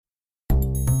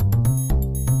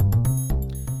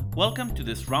Welcome to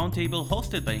this roundtable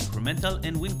hosted by Incremental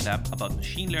and WinClap about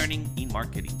machine learning in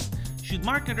marketing. Should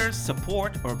marketers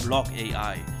support or block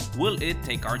AI? Will it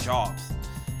take our jobs?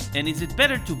 And is it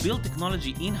better to build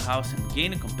technology in-house and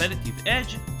gain a competitive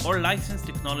edge, or license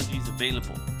technologies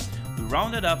available? We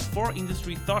rounded up 4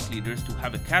 industry thought leaders to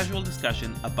have a casual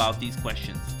discussion about these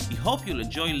questions. We hope you'll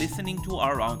enjoy listening to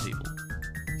our roundtable.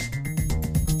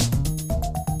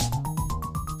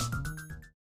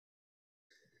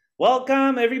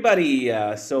 Welcome, everybody.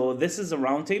 So this is a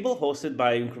roundtable hosted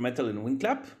by Incremental and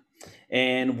WinClap.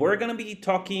 And we're going to be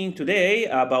talking today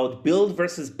about build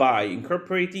versus buy,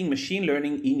 incorporating machine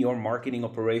learning in your marketing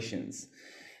operations.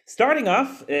 Starting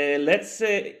off, let's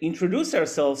introduce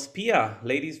ourselves. Pia,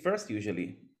 ladies first,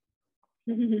 usually.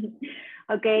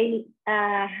 Okay.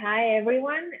 Hi,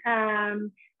 everyone.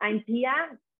 I'm Pia.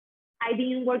 I've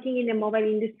been working in the mobile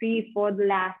industry for the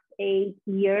last 8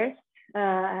 years,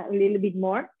 a little bit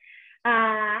more.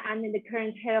 I'm the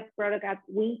current head of product at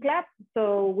WinClap.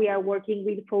 So we are working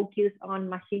with focus on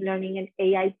machine learning and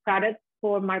AI products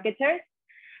for marketers.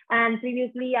 And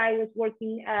previously, I was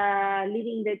working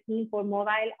leading the team for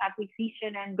mobile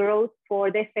acquisition and growth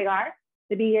for Despegar,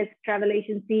 the biggest travel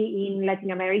agency in Latin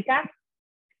America.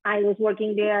 I was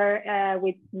working there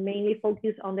with mainly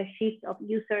focus on the shift of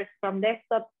users from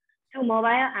desktop to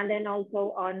mobile, and then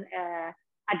also on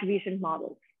attribution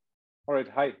models. All right,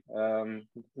 hi,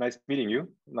 nice meeting you.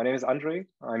 My name is Andre.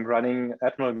 I'm running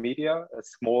Admiral Media, a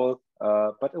small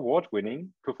but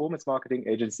award-winning performance marketing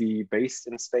agency based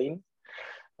in Spain.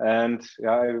 And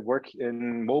yeah, I work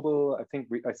in mobile. I think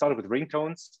I started with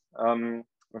ringtones.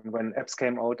 When apps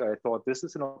came out, I thought this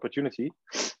is an opportunity.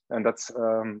 And that's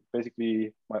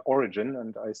basically my origin,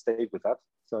 and I stayed with that.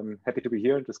 So I'm happy to be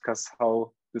here and discuss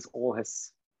how this all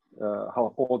has,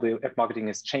 how all the app marketing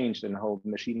has changed and how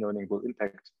machine learning will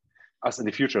impact us in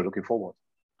the future looking forward.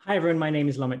 Hi, everyone. My name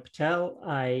is Lomit Patel.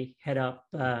 I head up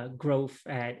growth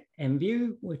at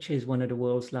Mview, which is one of the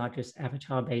world's largest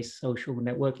avatar-based social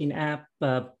networking app.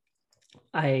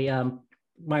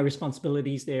 My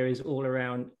responsibilities there is all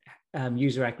around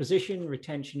user acquisition,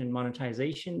 retention, and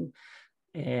monetization.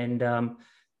 And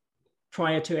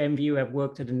prior to Mview, I've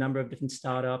worked at a number of different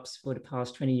startups for the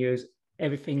past 20 years,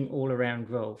 everything all around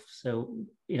growth. So,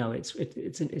 you know, it's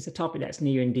a topic that's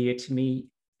near and dear to me.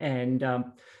 And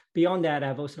beyond that,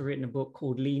 I've also written a book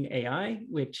called Lean AI,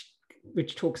 which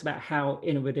talks about how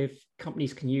innovative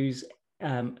companies can use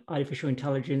artificial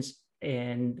intelligence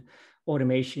and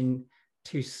automation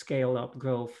to scale up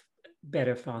growth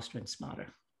better, faster, and smarter.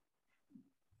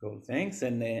 Cool, thanks.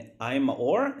 And I'm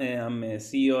Maor. I'm a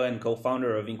CEO and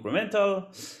co-founder of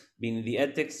Incremental. Been in the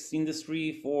edtech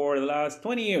industry for the last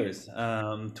 20 years,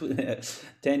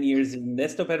 10 years in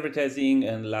desktop advertising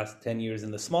and the last 10 years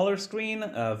in the smaller screen.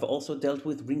 I've also dealt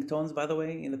with ringtones, by the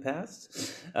way, in the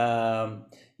past.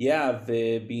 I've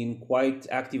been quite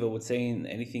active, I would say, in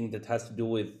anything that has to do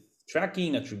with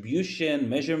tracking, attribution,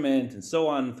 measurement, and so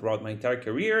on throughout my entire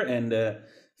career. And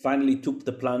finally took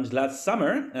the plunge last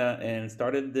summer and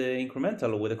started the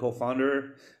Incremental with a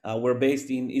co-founder. We're based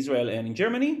in Israel and in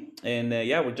Germany. And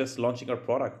we're just launching our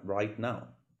product right now.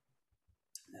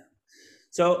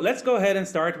 So let's go ahead and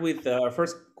start with our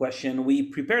first question.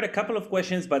 We prepared a couple of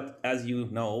questions, but as you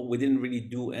know, we didn't really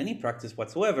do any practice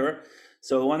whatsoever.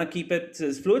 So I want to keep it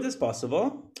as fluid as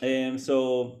possible. And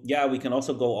so, we can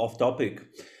also go off topic.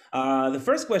 The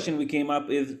first question we came up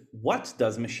is, what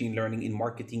does machine learning in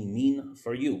marketing mean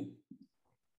for you?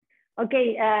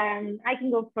 Okay, I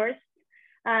can go first.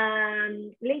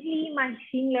 Lately,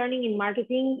 machine learning in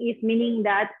marketing is meaning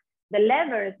that the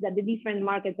levers that the different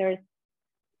marketers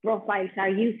profiles are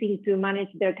using to manage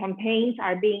their campaigns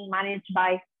are being managed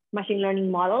by machine learning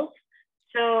models.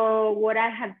 So what I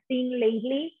have seen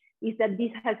lately is that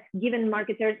this has given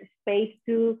marketers space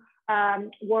to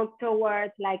work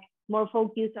towards like more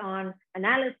focus on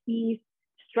analysis,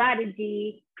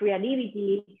 strategy,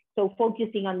 creativity. So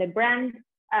focusing on the brand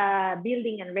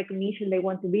building and recognition they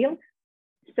want to build.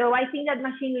 So I think that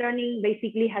machine learning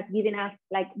basically has given us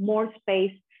like more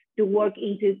space to work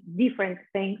into different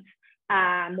things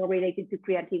more related to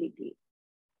creativity.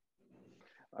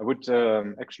 I would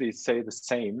actually say the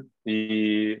same.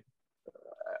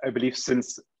 I believe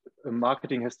since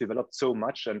marketing has developed so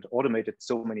much and automated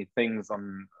so many things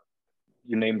on,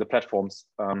 you name the platforms,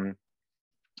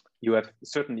 you have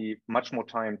certainly much more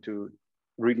time to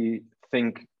really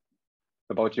think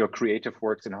about your creative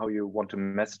works and how you want to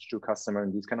message to a customer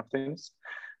and these kind of things.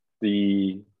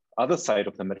 The other side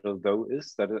of the medal, though,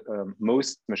 is that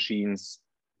most machines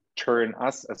turn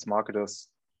us as marketers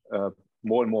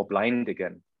more and more blind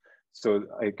again. So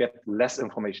I get less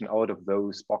information out of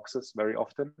those boxes very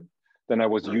often. than I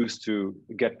was used to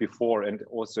get before. And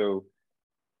also,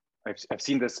 I've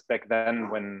seen this back then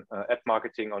when ad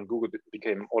marketing on Google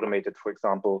became automated, for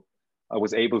example. I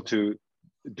was able to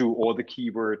do all the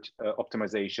keyword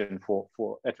optimization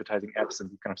for advertising apps and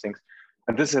these kind of things.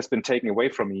 And this has been taken away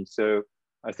from me. So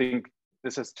I think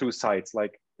this has two sides.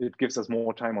 Like, it gives us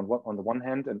more time on the one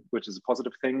hand, and which is a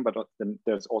positive thing, but then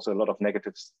there's also a lot of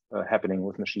negatives happening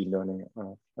with machine learning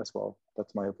as well.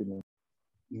 That's my opinion.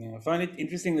 Yeah, I find it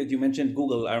interesting that you mentioned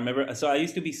Google. I remember, so I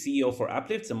used to be CEO for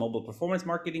Uplifts, a mobile performance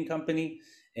marketing company.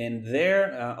 And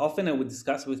there, often I would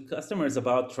discuss with customers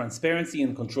about transparency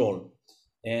and control.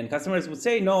 And customers would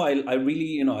say, no, I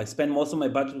really, I spend most of my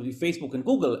budget with Facebook and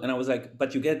Google. And I was like,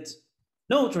 but you get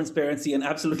no transparency and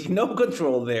absolutely no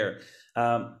control there.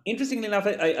 Interestingly enough,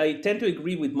 I tend to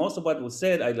agree with most of what was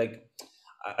said.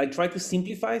 I try to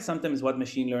simplify sometimes what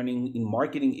machine learning in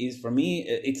marketing is. For me,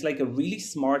 it's like a really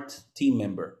smart team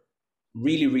member,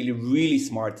 really, really, really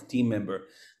smart team member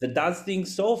that does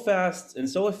things so fast and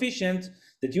so efficient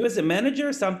that you as a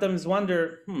manager sometimes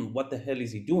wonder, what the hell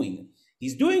is he doing?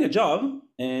 He's doing a job,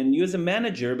 and you as a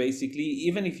manager, basically,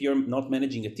 even if you're not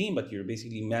managing a team, but you're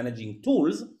basically managing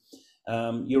tools,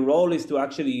 your role is to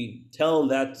actually tell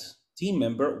that team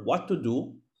member what to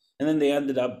do, and then they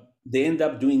end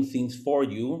up doing things for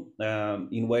you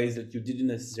in ways that you didn't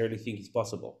necessarily think is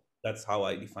possible. That's how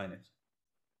I define it.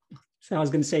 So I was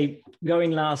going to say,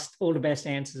 going last, all the best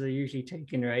answers are usually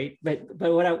taken, right? But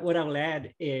what I'll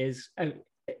add is,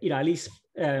 at least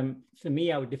for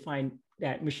me, I would define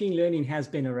that machine learning has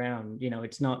been around.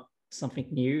 It's not something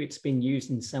new. It's been used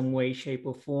in some way, shape,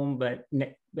 or form, but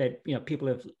people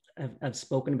have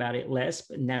spoken about it less,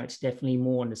 but now it's definitely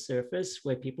more on the surface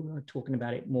where people are talking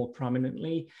about it more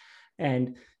prominently.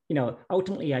 And,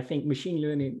 ultimately, I think machine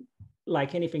learning,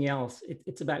 like anything else,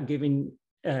 it's about figuring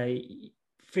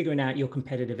out your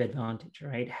competitive advantage,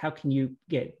 right? How can you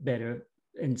get better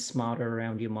and smarter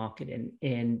around your marketing?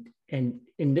 And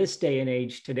in this day and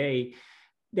age today,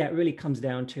 that really comes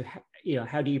down to,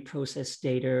 how do you process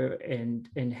data and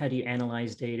how do you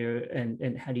analyze data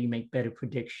and how do you make better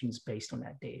predictions based on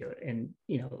that data? And,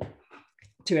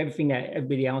 to everything that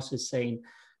everybody else is saying,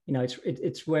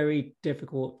 it's very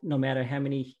difficult. No matter how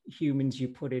many humans you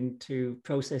put into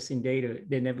processing data,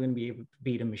 they're never going to be able to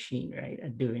beat a machine, right,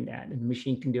 at doing that. And the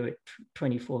machine can do it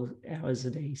 24 hours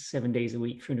a day, 7 days a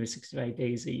week, 365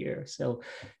 days a year. So,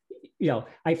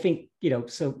 I think,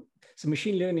 so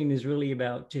machine learning is really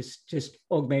about just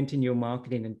augmenting your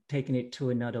marketing and taking it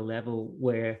to another level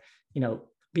where,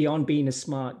 beyond being a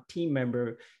smart team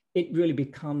member, it really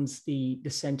becomes the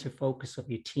center focus of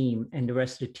your team, and the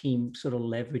rest of the team sort of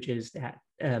leverages that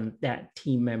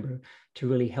team member to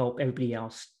really help everybody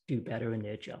else do better in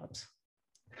their jobs.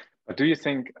 But do you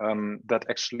think that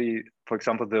actually, for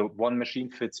example, the one machine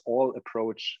fits all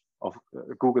approach of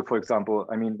Google, for example,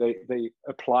 I mean, they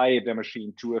apply their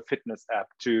machine to a fitness app,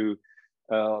 to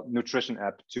a nutrition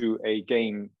app, to a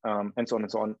game, and so on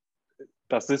and so on.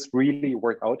 Does this really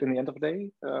work out in the end of the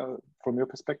day from your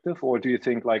perspective? Or do you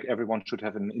think like everyone should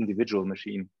have an individual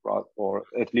machine, or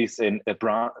at least in a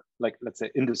brand, like let's say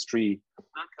industry?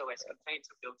 macOS contains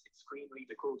a built-in screen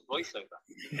reader called VoiceOver.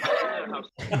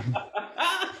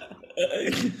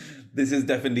 This is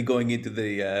definitely going into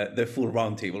the full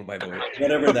roundtable, by the way.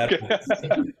 Whatever that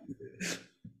is.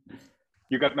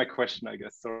 You got my question, I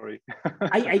guess. Sorry.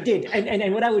 I did,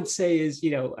 and what I would say is,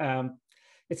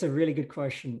 it's a really good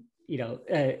question.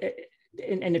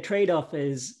 And the trade-off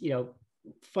is,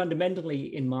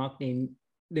 fundamentally in marketing,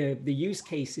 the use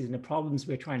cases and the problems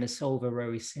we're trying to solve are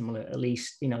very similar, at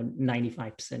least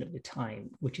 95% of the time,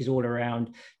 which is all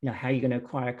around how you're going to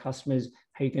acquire customers,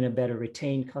 how you're going to better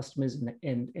retain customers,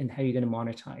 and how you're going to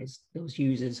monetize those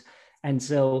users. And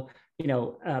so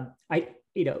I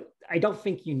don't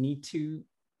think you need to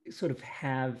sort of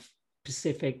have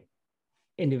specific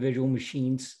individual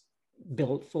machines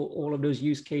built for all of those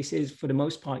use cases. For the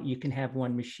most part, you can have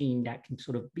one machine that can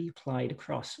sort of be applied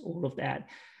across all of that.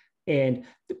 And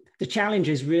the challenge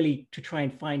is really to try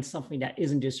and find something that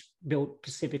isn't just built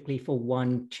specifically for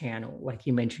one channel. Like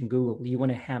you mentioned, Google, you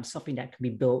want to have something that can be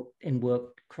built and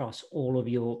work across all of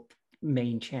your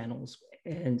main channels.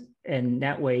 And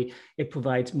that way it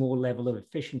provides more level of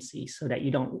efficiency so that you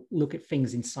don't look at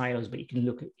things in silos, but you can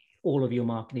look at all of your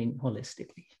marketing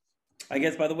holistically. I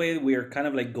guess, by the way, we're kind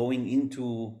of like going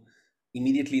into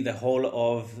immediately the whole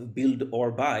of build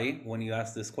or buy when you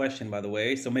ask this question, by the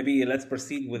way. So maybe let's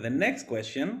proceed with the next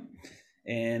question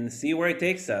and see where it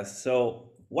takes us.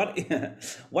 So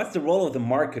what's the role of the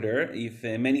marketer if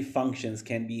many functions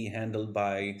can be handled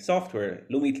by software?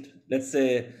 Lumi, let's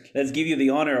give you the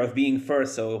honor of being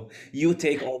first. So you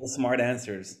take all the smart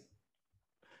answers.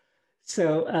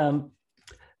 So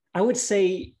I would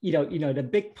say, the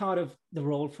big part of the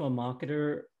role for a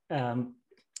marketer,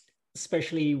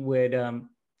 especially with,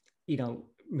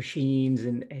 machines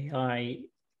and AI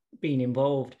being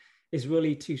involved, is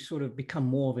really to sort of become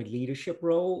more of a leadership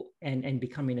role and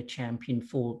becoming a champion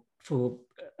for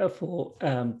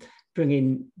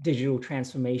bringing digital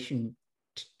transformation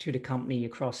to the company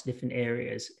across different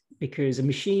areas. Because a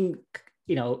machine,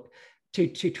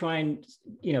 to try and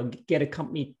get a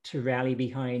company to rally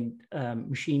behind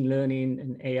machine learning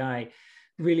and AI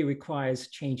really requires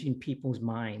changing people's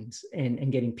minds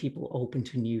and getting people open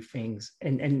to new things,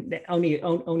 and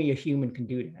only a human can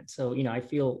do that. So I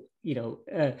feel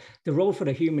the role for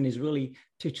the human is really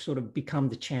to sort of become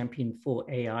the champion for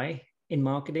AI in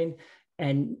marketing,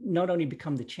 and not only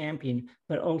become the champion,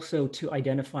 but also to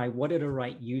identify what are the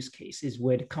right use cases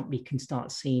where the company can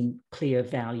start seeing clear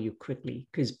value quickly,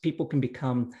 because people can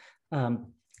become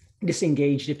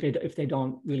disengaged if they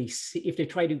don't really see, if they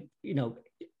try to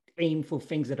aim for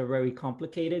things that are very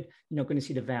complicated, you're not going to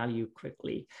see the value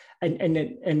quickly. And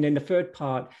then the third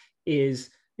part is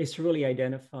to really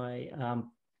identify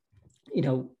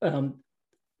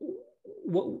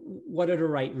what are the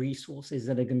right resources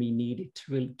that are going to be needed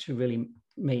to really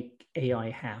make AI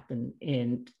happen.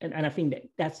 And I think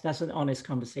that's an honest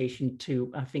conversation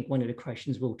to, I think, one of the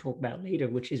questions we'll talk about later,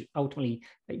 which is ultimately,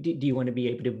 do you want to be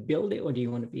able to build it, or do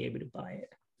you want to be able to buy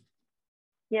it?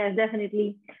 Yes,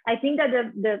 definitely. I think that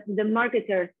the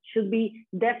marketers should be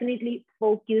definitely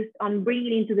focused on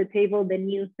bringing into the table the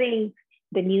new things,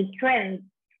 the new trends,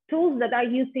 tools that are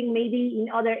using maybe in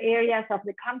other areas of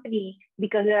the company,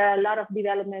 because there are a lot of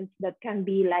developments that can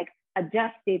be like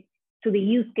adjusted to the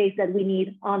use case that we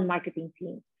need on marketing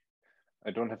teams.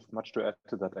 I don't have much to add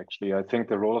to that, actually. I think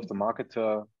the role of the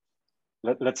marketer,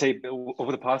 let's say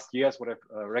over the past years, what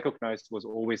I've recognized was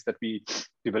always that we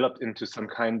developed into some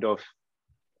kind of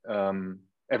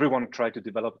everyone tried to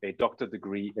develop a doctor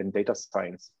degree in data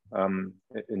science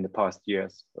in the past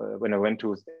years. When I went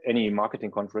to any marketing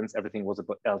conference, everything was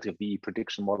about LTV,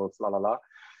 prediction models,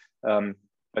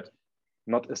 but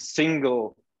not a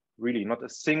single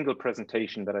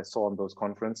presentation that I saw on those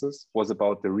conferences was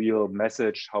about the real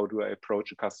message. How do I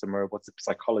approach a customer? What's the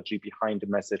psychology behind the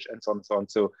message, and so on and so on.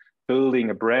 So building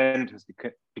a brand has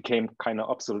became kind of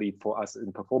obsolete for us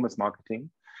in performance marketing.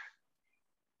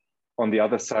 On the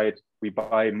other side, we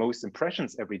buy most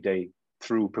impressions every day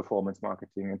through performance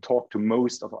marketing and talk to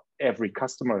most of every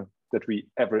customer that we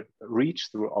ever reach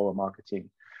through our marketing.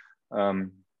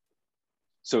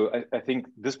 So I think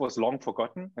this was long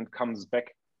forgotten and comes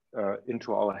back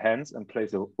into our hands and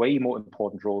plays a way more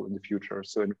important role in the future.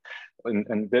 So,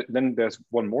 then there's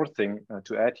one more thing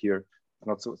to add here.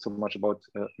 Not so much about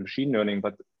machine learning,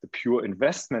 but the pure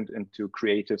investment into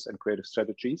creatives and creative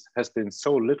strategies has been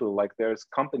so little. Like there's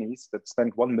companies that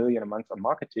spend 1 million a month on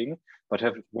marketing, but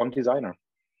have one designer.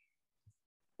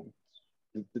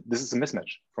 This is a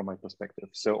mismatch from my perspective.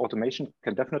 So automation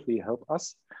can definitely help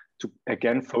us to,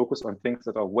 again, focus on things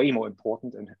that are way more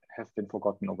important and have been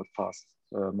forgotten over the past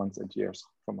months and years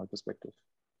from my perspective.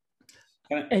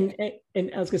 And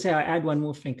I was gonna say, I add one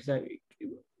more thing,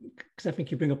 because I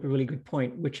think you bring up a really good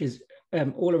point, which is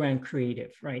all around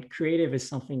creative, right? Creative is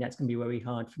something that's going to be very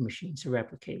hard for machines to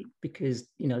replicate, because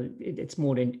it's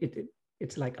more than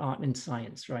it's like art and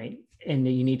science, right? And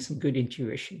you need some good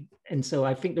intuition. And so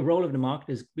I think the role of the marketer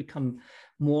has become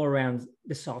more around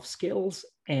the soft skills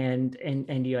and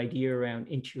the idea around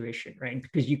intuition, right?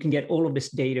 Because you can get all of this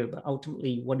data, but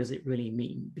ultimately, what does it really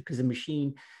mean? Because the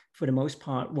machine, for the most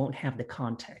part, won't have the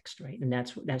context, right? And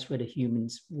that's where the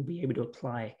humans will be able to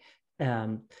apply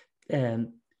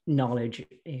knowledge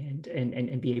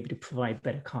and be able to provide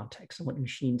better context on what the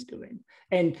machine's doing.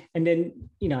 And then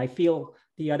I feel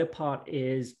the other part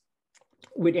is,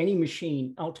 with any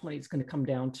machine, ultimately it's going to come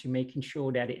down to making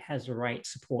sure that it has the right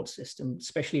support system,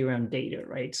 especially around data,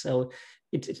 right? So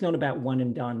it's not about one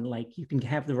and done. Like, you can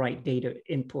have the right data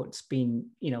inputs being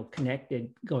connected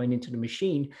going into the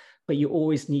machine, but you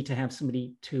always need to have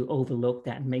somebody to overlook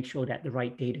that and make sure that the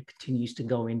right data continues to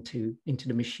go into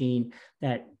the machine,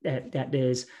 that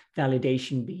there's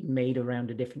validation being made around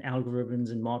the different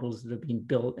algorithms and models that are being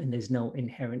built, and there's no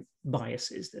inherent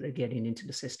biases that are getting into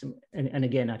the system. And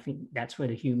again, I think that's where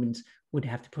the humans would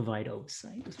have to provide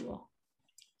oversight as well.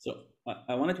 So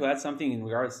I wanted to add something in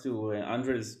regards to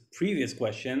Andre's previous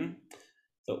question.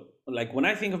 So, like, when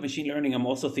I think of machine learning, I'm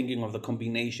also thinking of the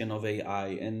combination of AI.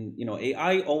 And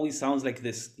AI always sounds like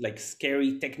this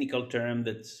scary technical term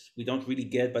that we don't really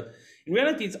get, but in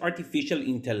reality, it's artificial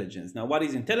intelligence. Now, what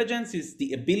is intelligence? Is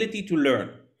the ability to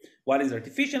learn. what is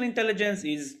artificial intelligence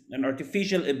is an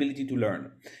artificial ability to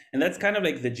learn. And that's kind of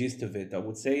like the gist of it. I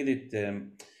would say that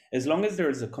as long as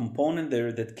there's a component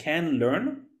there that can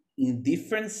learn in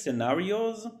different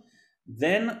scenarios,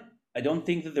 then I don't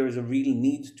think that there is a real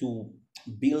need to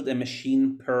build a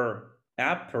machine per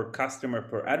app, per customer,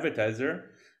 per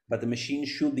advertiser, but the machine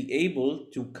should be able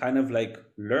to kind of like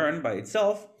learn by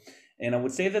itself. And I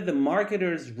would say that the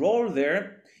marketer's role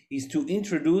there is to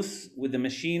introduce with the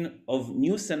machine of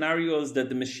new scenarios that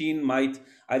the machine might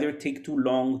either take too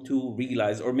long to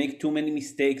realize or make too many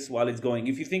mistakes while it's going.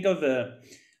 If you think of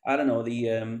I don't know,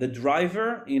 the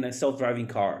driver in a self-driving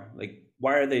car, like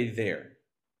why are they there?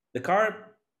 The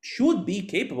car should be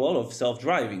capable of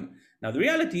self-driving. Now, the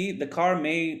reality, the car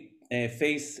may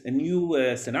face a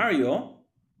new scenario,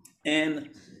 and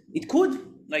it could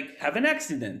like have an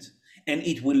accident, and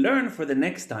it will learn for the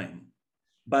next time.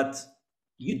 But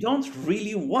you don't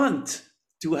really want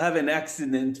to have an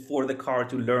accident for the car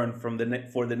to learn from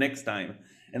for the next time,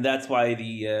 and that's why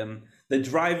the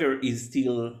driver is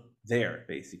still there,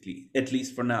 basically, at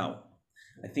least for now.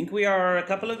 I think we are a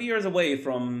couple of years away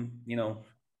from,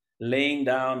 laying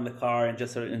down the car and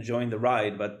just sort of enjoying the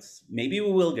ride, but maybe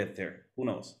we will get there. Who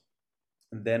knows?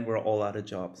 And then we're all out of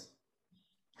jobs.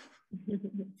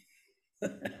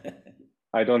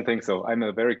 I don't think so. I'm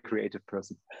a very creative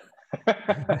person.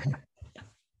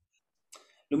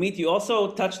 Lumit, you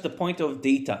also touched the point of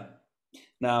data.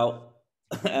 Now,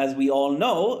 as we all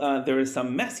know, there is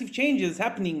some massive changes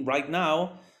happening right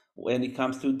now when it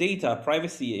comes to data,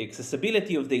 privacy,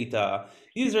 accessibility of data,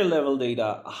 user level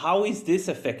data. How is this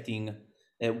affecting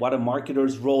what a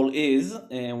marketer's role is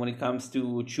when it comes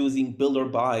to choosing build or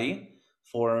buy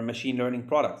for machine learning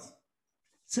products?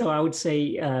 So I would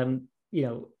say,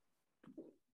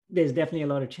 there's definitely a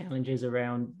lot of challenges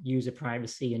around user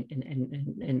privacy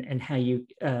and how you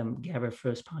gather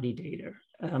first-party data.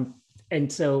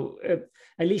 And so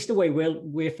at least the way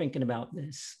we're thinking about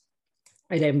this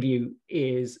at MView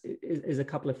is a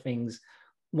couple of things.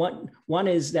 One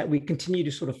is that we continue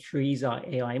to sort of freeze our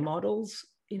AI models,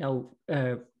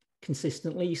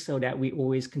 consistently, so that we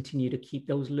always continue to keep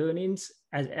those learnings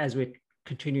as we're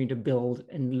continuing to build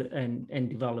and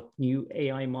develop new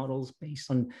AI models based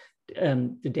on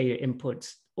the data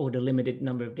inputs or the limited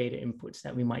number of data inputs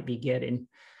that we might be getting.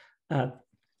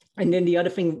 And then the other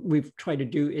thing we've tried to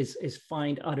do is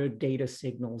find other data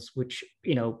signals, which,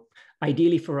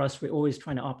 ideally for us, we're always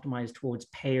trying to optimize towards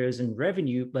payers and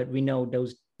revenue, but we know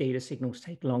those data signals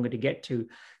take longer to get to.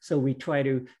 So we try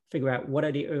to figure out what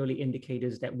are the early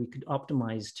indicators that we could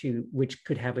optimize to, which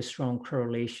could have a strong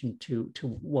correlation to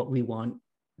what we want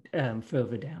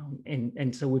further down.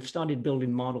 And so we've started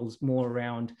building models more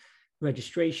around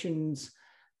registrations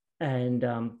and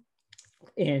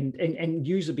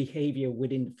user behavior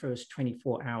within the first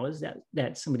 24 hours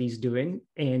that somebody's doing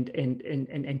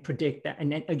and predict that.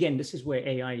 And then, again, this is where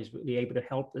AI is really able to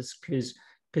help us because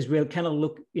we'll kind of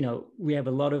look, we have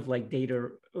a lot of like data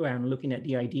around looking at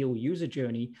the ideal user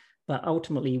journey, but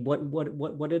ultimately what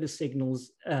are the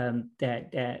signals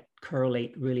that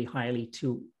correlate really highly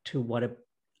to what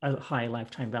a high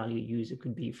lifetime value user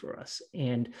could be for us.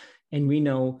 And we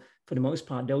know for the most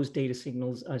part, those data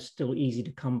signals are still easy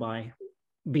to come by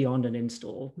beyond an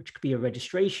install, which could be a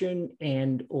registration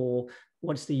or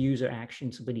what's the user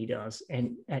action somebody does.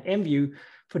 And at MView,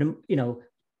 for them,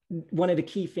 one of the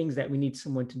key things that we need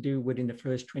someone to do within the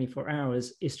first 24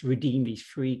 hours is to redeem these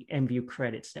free MView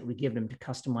credits that we give them to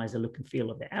customize the look and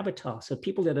feel of their avatar. So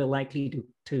people that are likely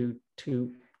to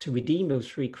redeem those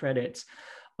free credits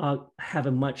have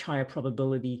a much higher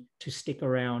probability to stick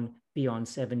around beyond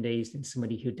 7 days than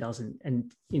somebody who doesn't.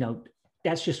 And,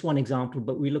 that's just one example,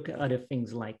 but we look at other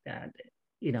things like that,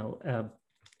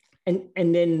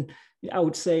 and then I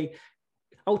would say,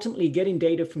 ultimately getting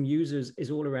data from users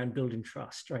is all around building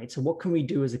trust, right? So what can we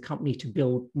do as a company to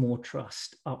build more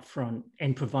trust upfront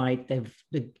and provide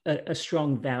a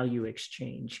strong value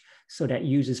exchange so that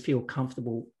users feel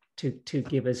comfortable to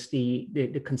give us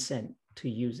the consent to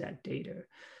use that data?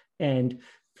 And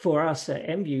for us at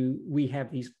MView, we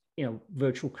have these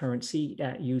virtual currency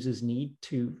that users need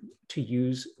to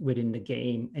use within the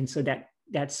game. And so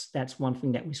that's one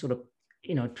thing that we sort of,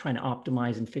 trying to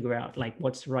optimize and figure out like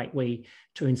what's the right way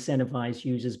to incentivize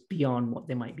users beyond what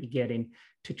they might be getting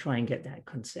to try and get that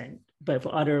consent. But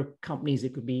for other companies,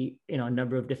 it could be, a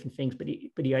number of different things, but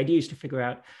the idea is to figure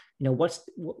out, what's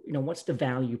the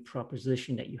value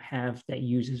proposition that you have that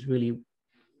users really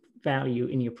value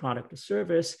in your product or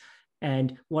service,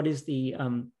 and what is the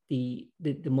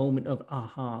moment of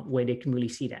aha where they can really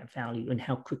see that value, and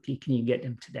how quickly can you get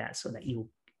them to that so that you'll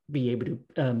be able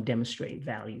to demonstrate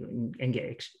value and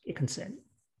get consent.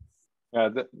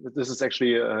 This is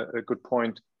actually a good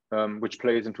point, which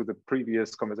plays into the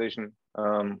previous conversation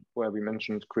where we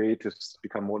mentioned creatives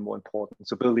become more and more important.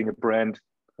 So building a brand,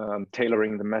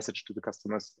 tailoring the message to the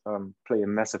customers play a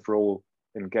massive role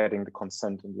in getting the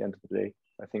consent in the end of the day.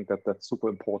 I think that that's super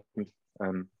important.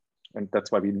 And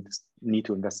that's why we need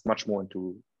to invest much more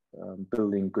into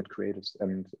building good creatives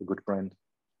and a good brand.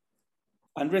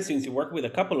 Andre, since you work with a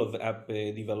couple of app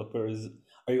developers,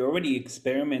 are you already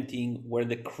experimenting where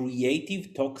the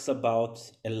creative talks about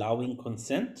allowing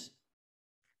consent?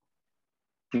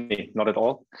 Not at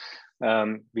all.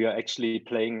 We are actually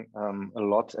playing a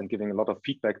lot and giving a lot of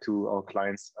feedback to our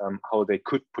clients how they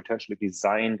could potentially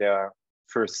design their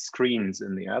first screens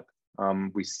in the app.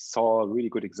 We saw really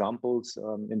good examples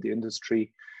in the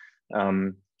industry.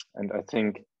 And I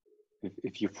think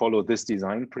if you follow this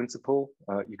design principle,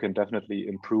 you can definitely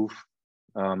improve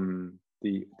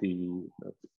the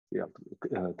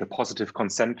positive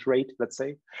consent rate, let's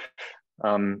say.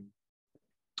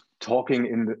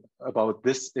 Talking about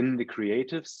this in the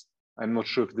creatives, I'm not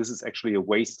sure if this is actually a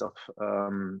waste of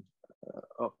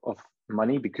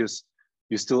money, because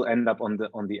you still end up on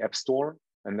the App Store,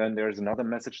 and then there's another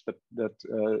message that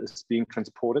is being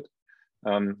transported,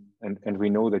 and we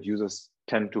know that users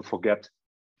tend to forget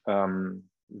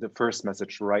the first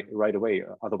message right away.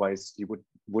 Otherwise, you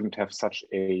wouldn't have such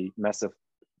a massive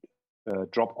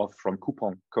drop off from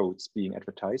coupon codes being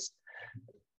advertised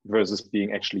versus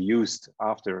being actually used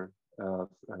after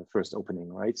first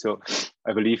opening, right? So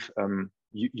I believe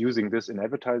using this in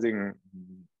advertising,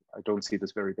 I don't see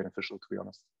this very beneficial, to be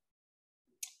honest.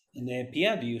 And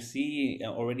Pia, do you see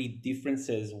already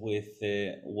differences with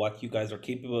what you guys are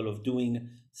capable of doing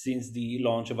since the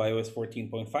launch of iOS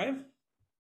 14.5?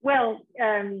 Well,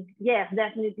 yes,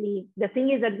 definitely. The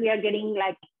thing is that we are getting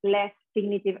like less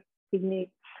significant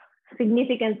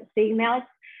signals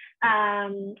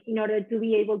in order to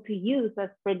be able to use as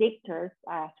predictors,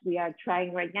 as we are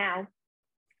trying right now.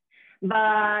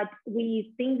 But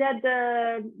we think that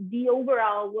the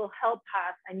overall will help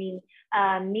us. I mean,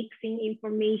 mixing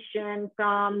information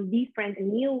from different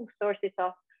new sources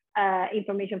of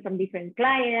information from different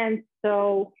clients.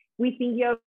 So we think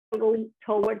you're going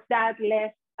towards that,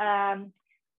 less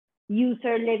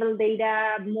user level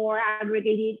data, more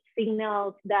aggregated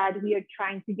signals that we are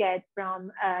trying to get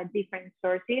from different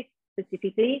sources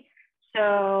specifically.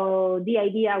 So the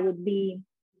idea would be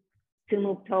to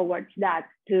move towards that,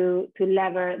 to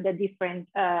lever the different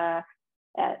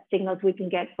signals we can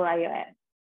get for iOS.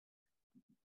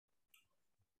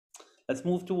 Let's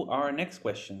move to our next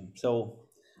question. So,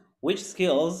 which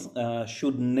skills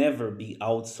should never be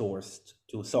outsourced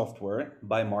to software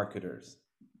by marketers?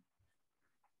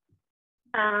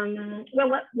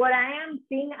 Well, what I am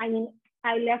seeing, I mean,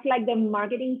 I left like the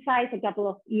marketing side a couple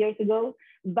of years ago,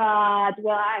 but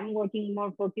well, I'm working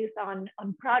more focused on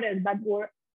product. But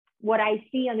what I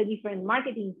see on the different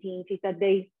marketing teams is that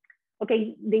they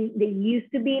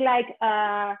used to be like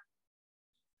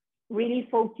really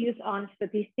focused on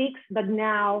statistics, but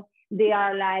now they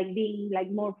are like being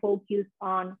like more focused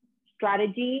on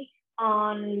strategy,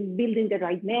 on building the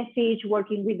right message,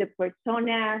 working with the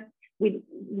persona, with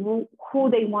who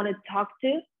they want to talk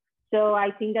to. So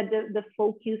I think that the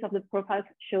focus of the profile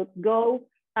should go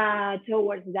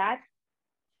towards that,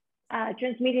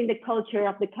 transmitting the culture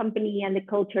of the company and the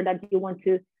culture that you want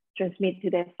to transmit to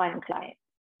the final client.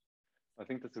 I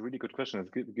think that's a really good question.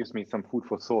 It gives me some food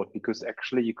for thought, because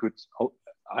actually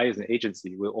I as an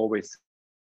agency will always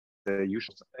use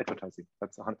advertising.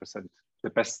 That's 100% the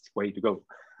best way to go.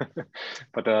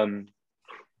 But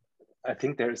I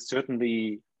think there is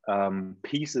certainly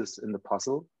pieces in the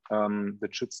puzzle that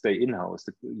should stay in-house.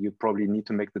 You probably need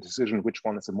to make the decision which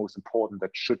one is the most important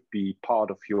that should be part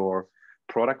of your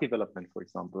product development, for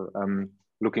example.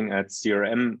 Looking at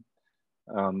CRM,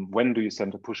 when do you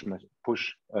send a push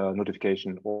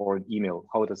notification or an email?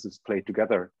 How does this play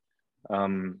together?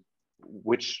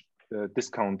 Which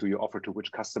discount do you offer to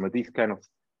which customer? These kind of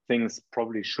things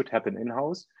probably should happen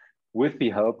in-house, with the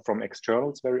help from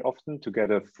externals very often, to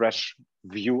get a fresh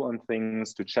view on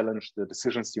things, to challenge the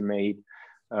decisions you made,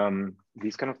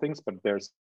 these kind of things. But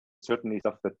there's certainly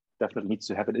stuff that definitely needs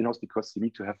to happen in-house, because you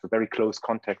need to have a very close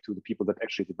contact to the people that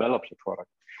actually develop your product.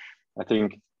 I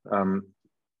think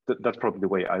that's probably the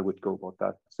way I would go about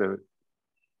that. So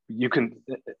you can,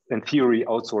 in theory,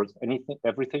 outsource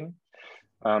everything,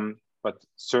 but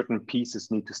certain pieces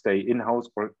need to stay in-house,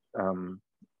 or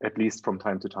at least from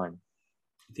time to time.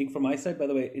 I think from my side, by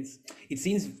the way,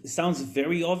 it sounds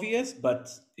very obvious, but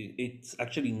it's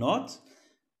actually not.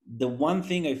 The one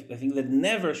thing I think that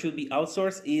never should be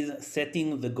outsourced is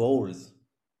setting the goals.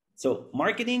 So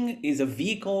marketing is a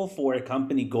vehicle for a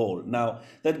company goal. Now,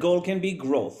 that goal can be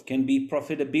growth, can be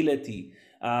profitability,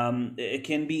 it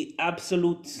can be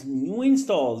absolute new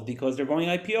installs because they're going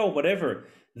IPO, whatever.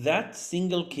 That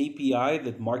single KPI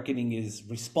that marketing is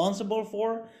responsible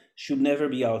for should never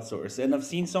be outsourced. And I've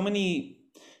seen so many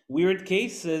weird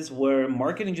cases where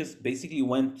marketing just basically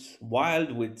went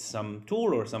wild with some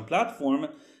tool or some platform,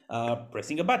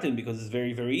 pressing a button because it's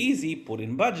very, very easy, put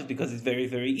in budget because it's very,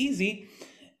 very easy,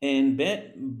 and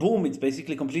boom, it's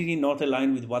basically completely not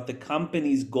aligned with what the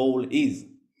company's goal is.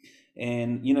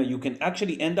 And you can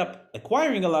actually end up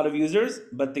acquiring a lot of users,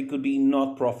 but they could be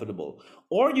not profitable.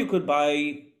 Or you could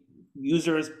buy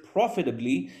users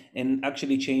profitably and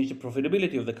actually change the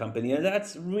profitability of the company. And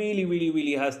that's really, really,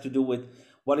 really has to do with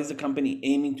what is the company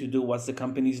aiming to do, what's the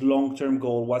company's long-term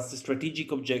goal, what's the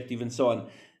strategic objective, and so on.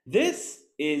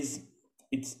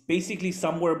 It's basically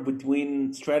somewhere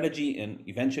between strategy and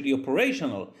eventually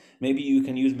operational. Maybe you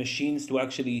can use machines to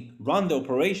actually run the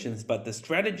operations, but the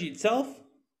strategy itself,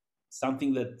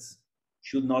 something that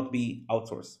should not be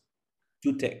outsourced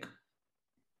to tech.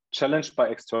 Challenged by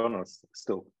externals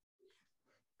still,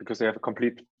 because they have a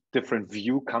complete different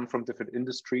view, come from different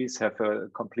industries, have a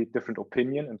complete different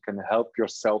opinion, and can help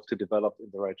yourself to develop in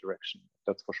the right direction.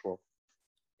 That's for sure.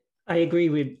 I agree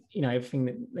with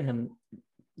everything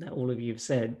that all of you have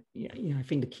said. I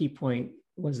think the key point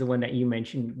was the one that you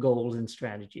mentioned: goals and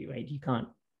strategy. Right? You can't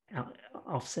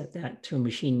offset that to a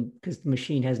machine because the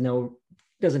machine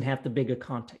doesn't have the bigger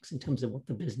context in terms of what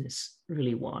the business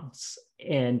really wants.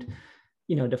 And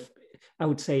I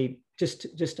would say just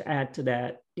to add to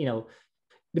that,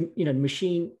 the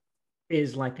machine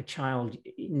is like a child.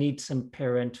 It needs some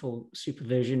parental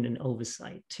supervision and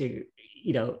oversight too,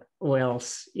 or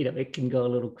else, it can go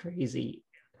a little crazy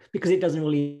because it doesn't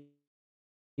really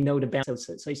know the boundaries.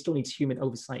 So it still needs human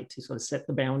oversight to sort of set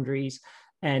the boundaries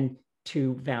and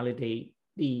to validate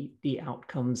the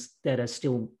outcomes that are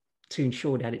still to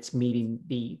ensure that it's meeting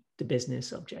the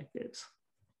business objectives.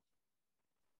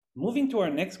 Moving to our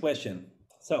next question.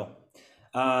 So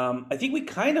I think we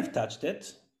kind of touched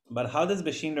it, but how does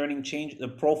machine learning change the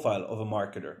profile of a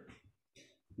marketer?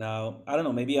 Now, I don't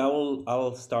know, maybe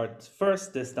I'll start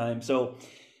first this time. So,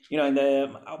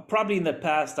 probably in the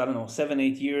past,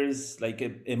 7-8 years, like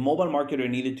a mobile marketer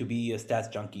needed to be a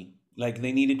stats junkie. Like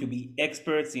they needed to be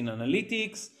experts in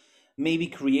analytics. Maybe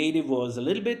creative was a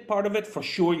little bit part of it. For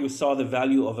sure, you saw the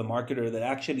value of a marketer that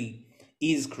actually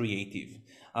is creative.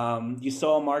 You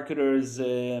saw marketers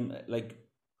like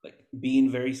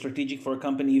being very strategic for a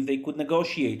company if they could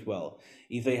negotiate well,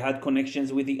 if they had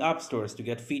connections with the app stores to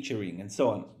get featuring and so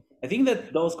on. I think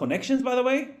that those connections, by the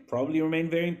way, probably remain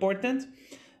very important.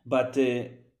 But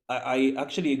I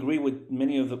actually agree with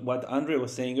many of what Andre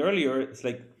was saying earlier. It's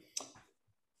like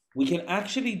we can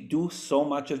actually do so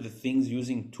much of the things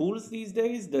using tools these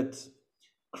days that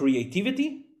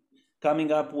creativity,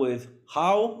 coming up with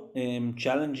how,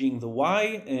 challenging the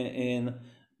why, and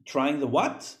trying the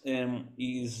what,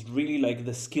 is really like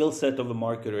the skill set of a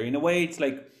marketer. In a way, it's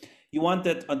like you want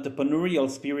that entrepreneurial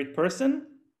spirit person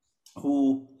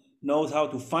who knows how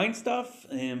to find stuff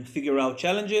and figure out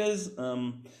challenges,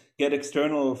 get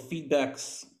external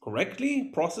feedbacks correctly,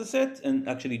 process it, and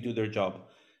actually do their job.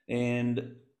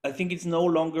 And I think it's no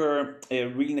longer a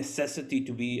real necessity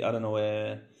to be,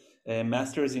 a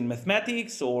master's in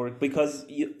mathematics, or because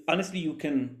honestly, you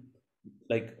can,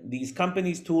 like, these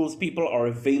companies, tools, people are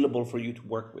available for you to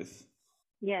work with.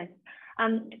 Yes.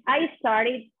 I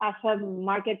started as a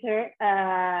marketer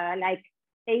like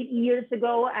 8 years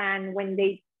ago, and when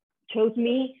they chose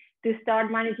me to start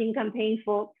managing campaigns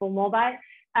for mobile,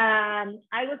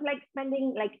 I was like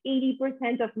spending like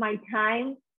 80% of my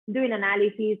time doing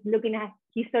analysis, looking at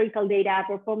historical data,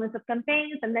 performance of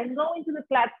campaigns, and then going to the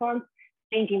platforms,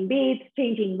 changing bids,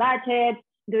 changing budget,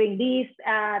 doing this,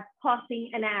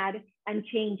 posting an ad and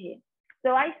changing.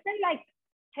 So I spent like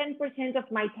 10% of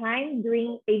my time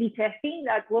doing A/B testing.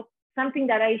 That was something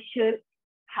that I should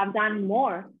have done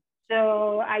more.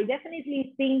 So I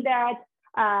definitely think that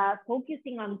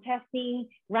focusing on testing,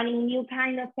 running new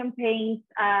kind of campaigns,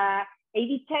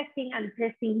 A/B testing and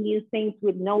testing new things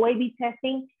with no A/B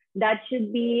testing, that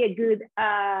should be a good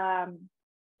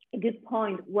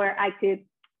point where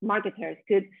marketers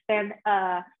could spend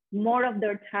more of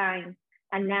their time.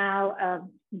 And now,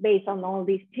 based on all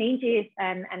these changes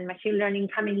and machine learning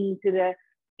coming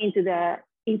into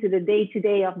the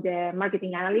day-to-day of the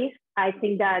marketing analyst, I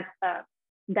think that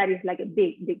that is like a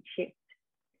big shift.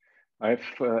 I have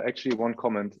actually one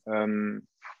comment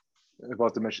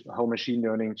about how machine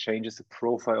learning changes the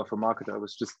profile of a marketer. I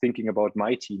was just thinking about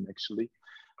my team actually.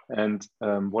 And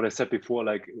what I said before,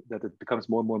 like that it becomes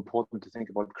more and more important to think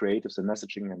about creatives and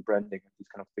messaging and branding and these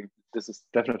kind of things. This is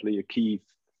definitely a key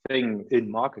thing in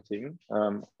marketing.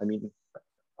 I mean,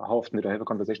 how often did I have a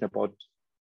conversation about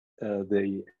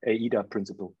the AIDA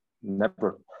principle?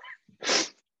 Never.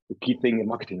 The key thing in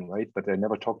marketing, right? But I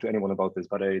never talked to anyone about this,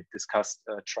 but I discussed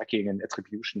tracking and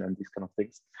attribution and these kind of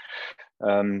things.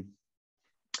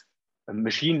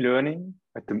 Machine learning,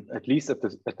 at least at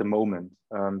the moment,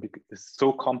 is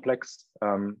so complex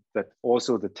that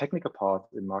also the technical part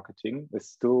in marketing is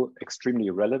still extremely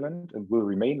relevant and will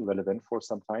remain relevant for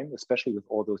some time, especially with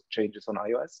all those changes on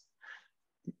iOS.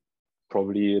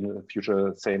 Probably in the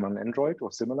future, same on Android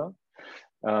or similar.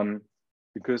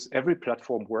 Because every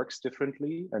platform works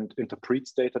differently and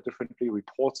interprets data differently,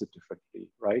 reports it differently,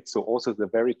 right? So also the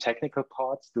very technical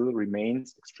part still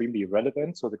remains extremely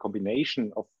relevant. So the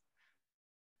combination of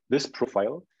this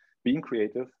profile, being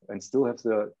creative and still have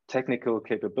the technical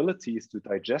capabilities to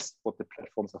digest what the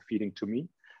platforms are feeding to me,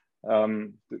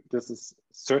 this is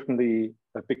certainly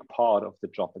a big part of the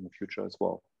job in the future as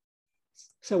well.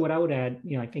 So what I would add,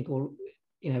 I think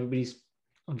everybody's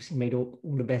obviously made all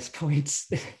the best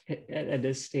points at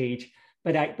this stage,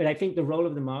 but I think the role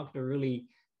of the marketer really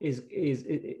is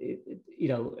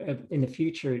in the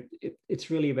future,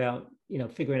 it's really about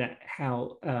figuring out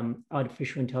how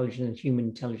artificial intelligence and human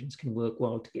intelligence can work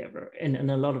well together,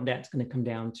 and a lot of that's going to come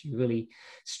down to really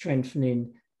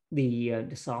strengthening the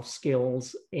soft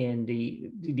skills and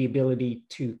the ability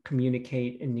to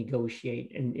communicate and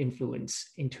negotiate and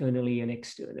influence internally and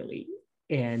externally.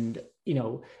 And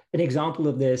an example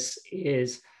of this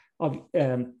is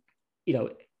everybody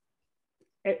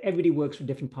works with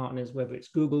different partners, whether it's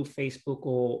Google, Facebook,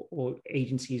 or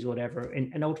agencies, or whatever.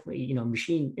 And ultimately,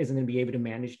 machine isn't going to be able to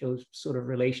manage those sort of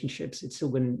relationships. It's still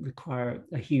going to require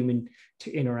a human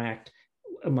to interact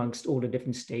amongst all the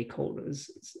different stakeholders.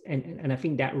 And I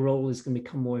think that role is going to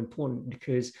become more important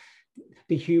because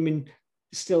the human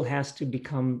still has to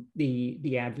become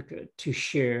the advocate to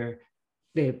share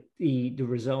the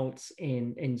results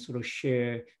and sort of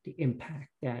share the impact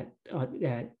that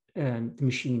the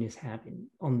machine is having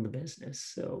on the business.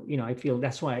 So, I feel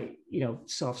that's why,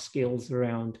 soft skills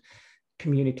around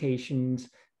communications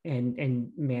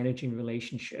and managing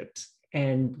relationships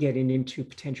and getting into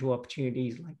potential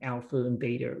opportunities like alpha and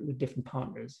beta with different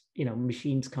partners.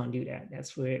 Machines can't do that.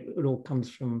 That's where it all comes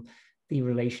from, the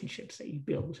relationships that you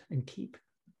build and keep.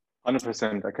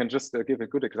 100%. I can just give a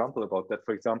good example about that.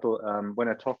 For example, when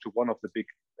I talk to one of the big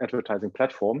advertising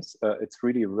platforms, it's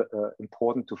really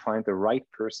important to find the right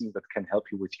person that can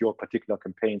help you with your particular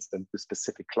campaigns and the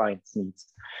specific client's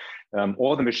needs.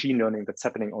 All the machine learning that's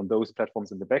happening on those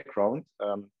platforms in the background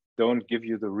don't give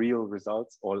you the real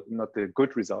results, or not the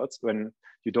good results, when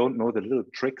you don't know the little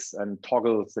tricks and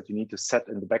toggles that you need to set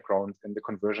in the background and the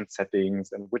conversion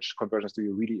settings, and which conversions do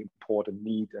you really import and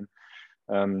need, and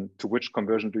to which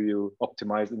conversion do you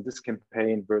optimize in this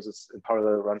campaign versus in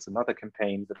parallel runs another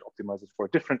campaign that optimizes for a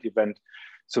different event.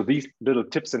 So these little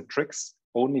tips and tricks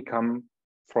only come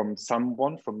from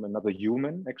someone, from another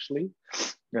human actually,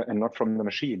 and not from the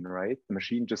machine, right? The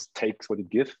machine just takes what it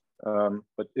gives.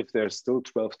 But if there's still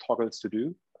 12 toggles to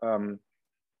do,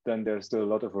 then there's still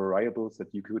a lot of variables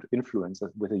that you could influence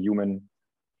with a human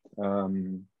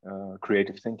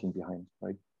creative thinking behind,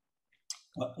 right?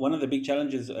 One of the big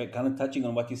challenges, kind of touching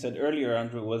on what you said earlier,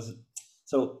 Andrew, was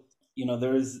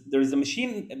there's a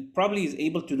machine probably is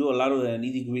able to do a lot of the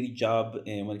nitty-gritty job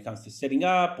when it comes to setting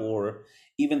up or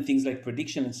even things like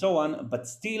prediction and so on. But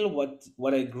still,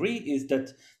 what I agree is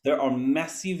that there are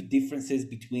massive differences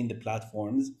between the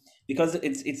platforms because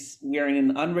we are in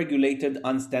an unregulated,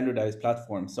 unstandardized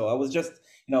platform. So I was just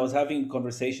I was having a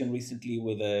conversation recently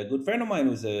with a good friend of mine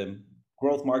who's a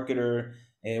growth marketer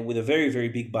with a very, very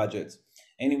big budget.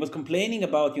 And he was complaining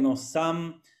about,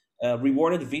 some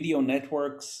rewarded video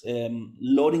networks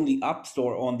loading the App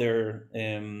Store on their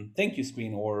thank you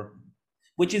screen,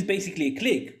 which is basically a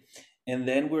click. And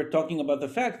then we're talking about the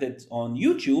fact that on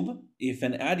YouTube, if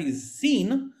an ad is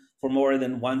seen for more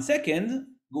than 1 second,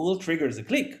 Google triggers a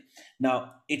click.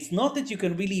 Now, it's not that you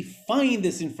can really find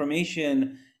this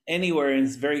information anywhere and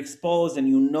it's very exposed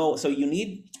and so you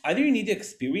need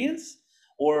experience,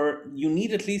 or you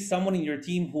need at least someone in your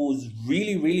team who's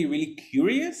really, really, really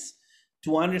curious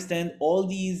to understand all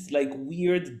these like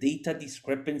weird data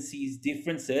discrepancies,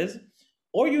 differences,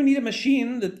 or you need a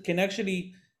machine that can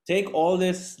actually take all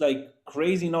this like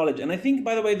crazy knowledge. And I think,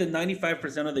 by the way, that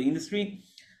 95% of the industry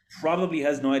probably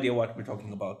has no idea what we're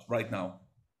talking about right now.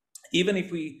 Even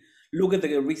if we look at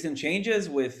the recent changes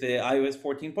with iOS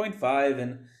 14.5,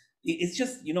 and it's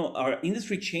just, our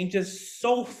industry changes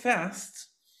so fast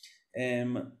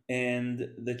And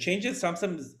the changes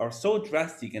sometimes are so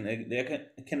drastic, and they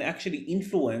can actually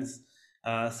influence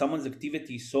someone's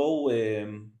activity so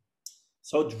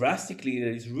drastically that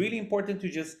it's really important to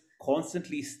just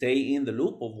constantly stay in the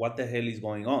loop of what the hell is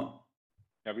going on.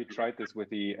 Yeah, we tried this with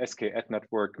the SK Ad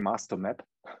Network master map.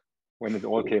 When it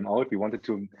all came out, we wanted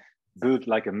to build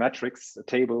like a matrix, a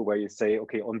table where you say,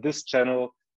 okay, on this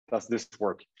channel, does this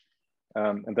work?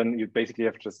 And then you basically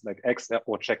have just like X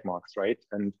or check marks, right?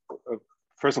 And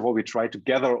first of all, we try to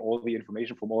gather all the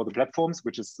information from all the platforms,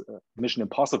 which is mission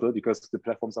impossible because the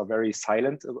platforms are very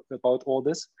silent about all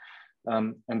this.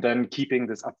 And then keeping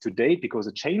this up to date because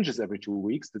it changes every 2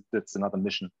 weeks. That's another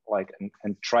mission. Like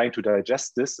and trying to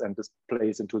digest this, and this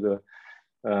plays into the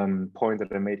point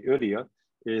that I made earlier,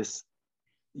 is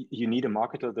you need a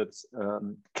marketer that's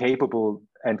capable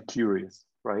and curious,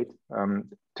 right?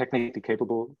 Technically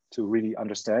capable to really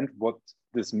understand what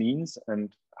this means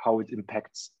and how it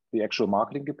impacts the actual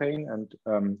marketing campaign,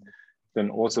 and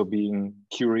then also being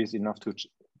curious enough to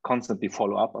constantly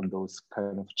follow up on those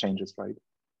kind of changes, right?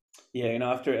 Yeah,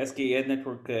 after SK Ad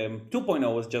Network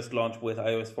 2.0 was just launched with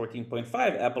iOS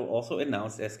 14.5, Apple also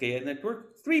announced SK Ad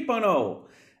Network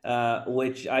 3.0,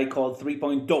 which I called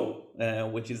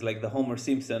 3.0, which is like the Homer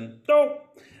Simpson.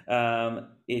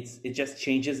 It just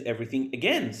changes everything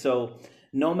again. So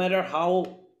no matter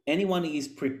how anyone is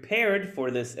prepared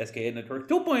for this SK Ad Network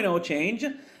 2.0 change,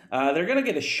 they're going to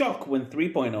get a shock when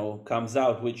 3.0 comes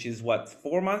out, which is what,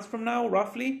 4 months from now,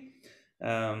 roughly?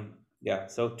 Yeah,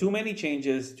 so too many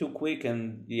changes, too quick,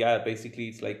 and yeah, basically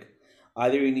it's like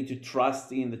either you need to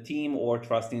trust in the team or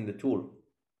trust in the tool.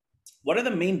 What are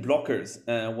the main blockers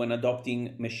when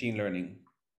adopting machine learning?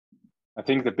 I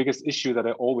think the biggest issue that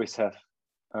I always have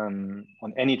on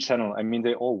any channel, I mean,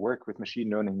 they all work with machine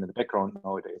learning in the background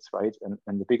nowadays, right?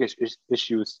 And the biggest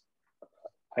issues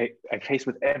I face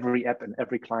with every app and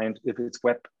every client, if it's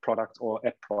web products or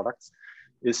app products,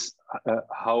 is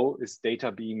how is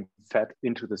data being fed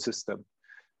into the system,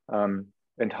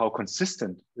 and how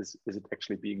consistent is it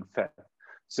actually being fed.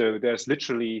 So there's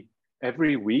literally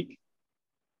every week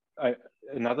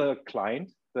another client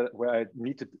where I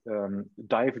need to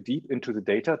dive deep into the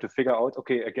data to figure out,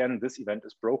 okay, again, this event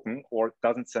is broken or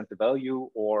doesn't send the value,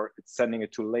 or it's sending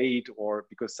it too late, or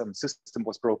because some system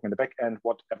was broken in the back end,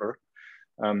 whatever.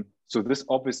 So this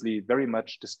obviously very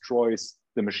much destroys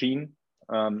the machine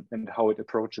and how it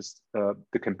approaches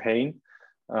the campaign.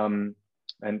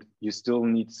 And you still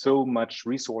need so much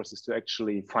resources to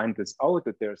actually find this out,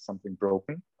 that there's something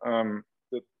broken,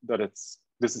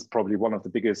 this is probably one of the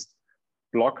biggest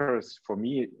blockers for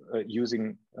me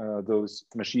using those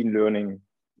machine learning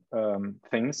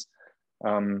things.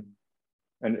 And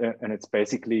it's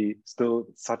basically still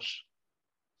such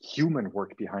human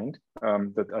work behind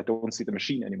that I don't see the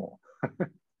machine anymore.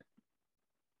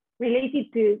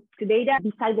 Related to data,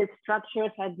 besides the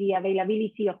structures and the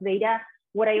availability of data,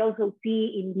 what I also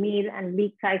see in mid and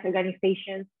big-sized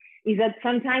organizations is that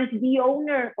sometimes the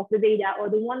owner of the data, or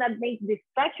the one that makes the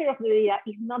structure of the data,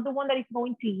 is not the one that is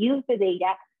going to use the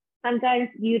data. Sometimes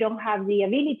you don't have the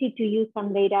ability to use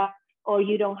some data, or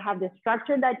you don't have the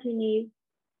structure that you need,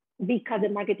 because the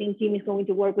marketing team is going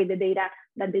to work with the data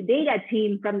that the data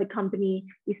team from the company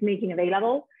is making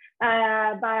available.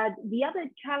 But the other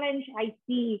challenge I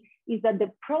see is that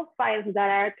the profiles that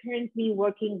are currently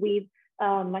working with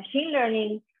machine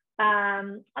learning are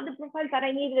the profiles that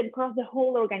I needed across the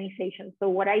whole organization. So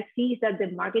what I see is that the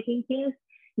marketing teams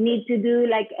need to do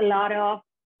like a lot of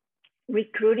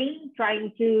recruiting,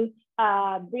 trying to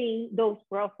bring those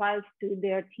profiles to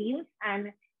their teams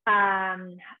and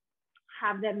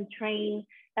have them train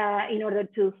in order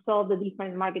to solve the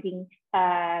different marketing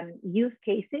use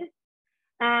cases.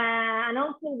 And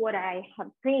also what I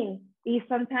have seen is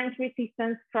sometimes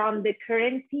resistance from the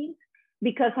current teams,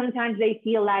 because sometimes they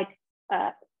feel like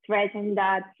threatened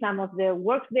that some of the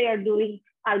work they are doing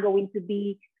are going to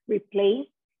be replaced,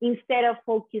 instead of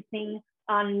focusing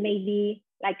on maybe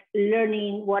like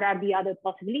learning what are the other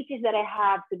possibilities that I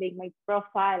have to make my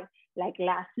profile like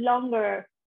last longer,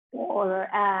 or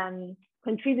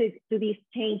contribute to these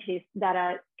changes that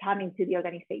are coming to the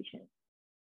organization.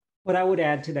 What I would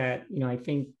add to that, I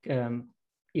think,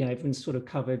 everyone's sort of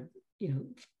covered,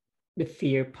 the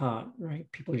fear part,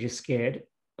 right? People are just scared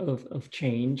of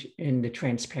change, and the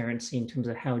transparency in terms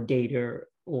of how data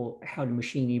or how the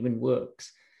machine even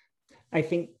works. I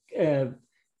think, the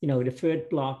third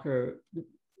blocker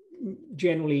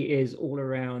generally is all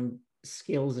around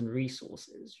skills and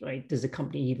resources, right? Does the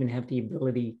company even have the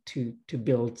ability to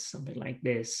build something like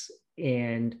this,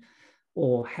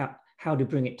 or how to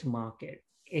bring it to market?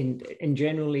 And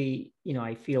generally,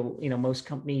 I feel, most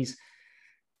companies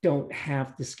don't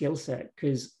have the skill set,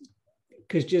 because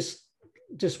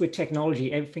just with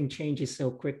technology, everything changes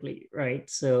so quickly, right?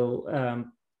 So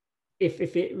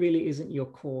if it really isn't your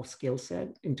core skill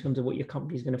set in terms of what your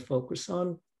company is going to focus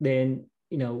on, then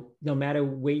no matter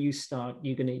where you start,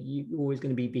 you're always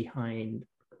going to be behind,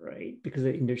 right? Because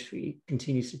the industry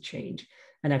continues to change.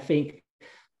 And I think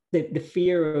that the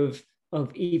fear of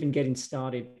even getting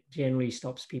started generally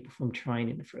stops people from trying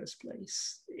in the first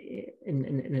place.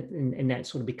 And that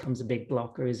sort of becomes a big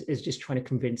blocker, is just trying to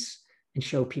convince and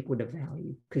show people the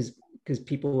value, because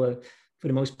people are, for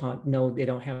the most part, know they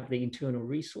don't have the internal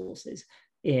resources.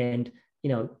 And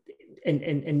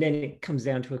and then it comes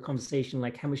down to a conversation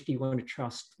like, how much do you want to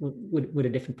trust with a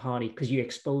different party, because you're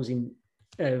exposing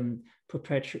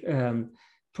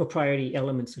proprietary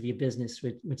elements of your business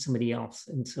with somebody else.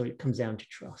 And so it comes down to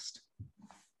trust.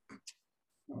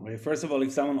 First of all,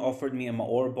 if someone offered me a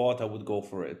Maor bot, I would go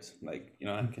for it. Like,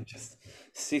 I can just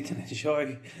sit and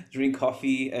enjoy, drink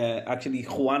coffee. Actually,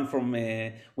 Juan from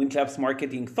WinClap's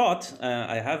marketing thought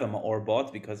I have a Maor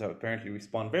bot, because I apparently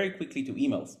respond very quickly to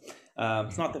emails.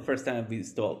 It's not the first time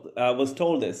I was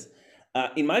told this.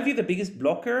 In my view, the biggest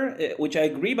blocker, which I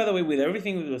agree, by the way, with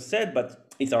everything that was said, but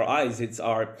it's our eyes, it's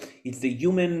the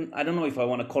human, I don't know if I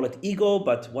want to call it ego,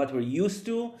 but what we're used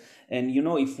to. And,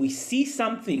 if we see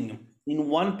something in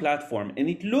one platform and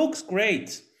it looks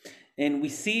great, and we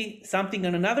see something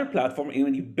on another platform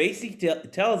and it basically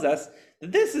tells us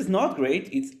that this is not great,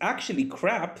 it's actually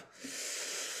crap,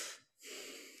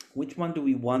 which one do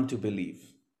we want to believe?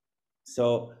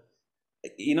 So,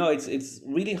 it's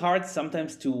really hard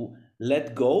sometimes to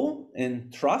let go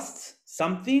and trust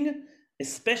something,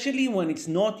 especially when it's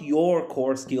not your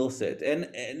core skill set. And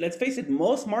let's face it,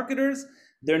 most marketers,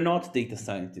 they're not data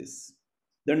scientists.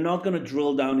 They're not going to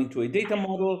drill down into a data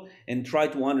model and try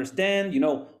to understand,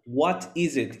 what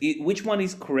is it? Which one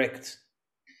is correct?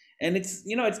 And it's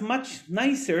much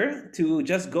nicer to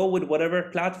just go with whatever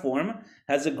platform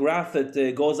has a graph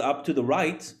that goes up to the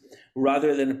right,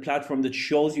 rather than a platform that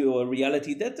shows you a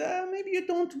reality that maybe you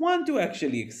don't want to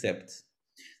actually accept.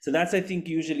 So that's, I think,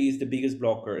 usually is the biggest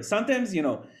blocker. Sometimes,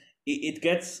 it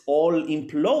gets all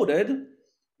imploded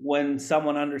when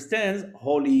someone understands,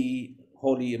 holy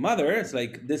mother, it's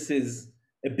like, this is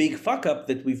a big fuck up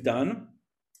that we've done.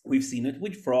 We've seen it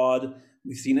with fraud.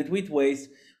 We've seen it with waste.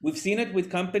 We've seen it with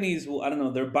companies who, I don't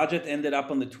know, their budget ended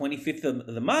up on the 25th of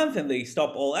the month and they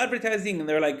stop all advertising, and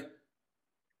they're like,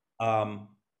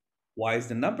 why is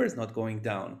the numbers not going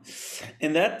down?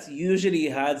 And that usually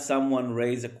had someone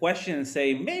raise a question and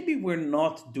say, maybe we're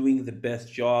not doing the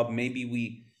best job. Maybe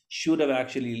we should have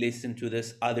actually listened to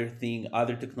this other thing,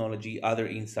 other technology, other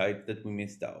insight that we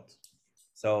missed out.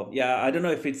 So yeah, I don't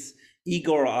know if it's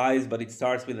ego or eyes, but it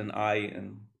starts with an I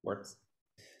and works.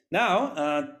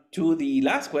 Now to the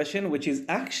last question, which is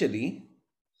actually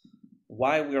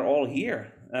why we're all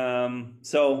here.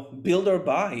 So build or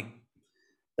buy.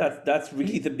 That's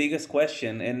really the biggest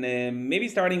question. And maybe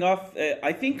starting off,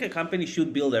 I think a company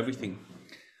should build everything.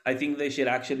 I think they should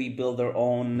actually build their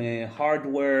own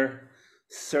hardware,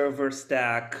 server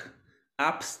stack,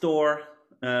 app store,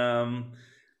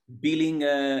 billing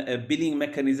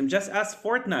mechanism. Just ask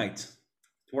Fortnite.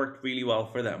 It worked really well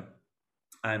for them.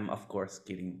 I'm, of course,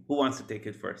 kidding. Who wants to take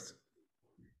it first?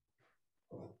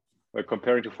 Well,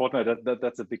 comparing to Fortnite,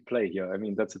 that's a big play here. I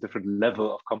mean, that's a different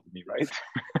level of company, right?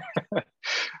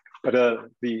 But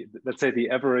let's say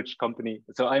the average company.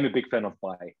 So I'm a big fan of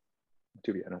buy,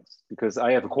 to be honest, because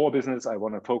I have a core business. I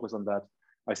want to focus on that.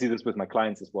 I see this with my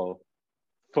clients as well.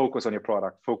 Focus on your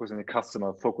product, focus on your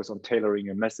customer, focus on tailoring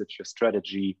your message, your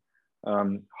strategy,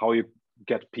 how you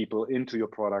get people into your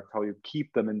product, how you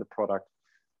keep them in the product,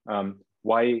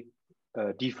 why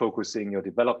defocusing your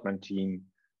development team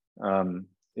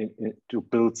to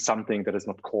build something that is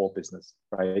not core business,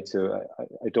 right? So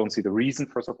I don't see the reason,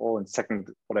 first of all. And second,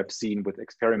 what I've seen with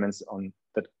experiments on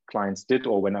that clients did,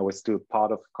 or when I was still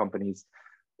part of companies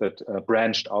that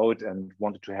branched out and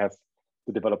wanted to have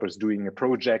the developers doing a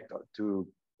project to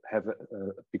have,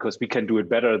 because we can do it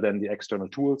better than the external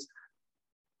tools.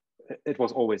 It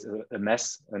was always a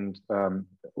mess. And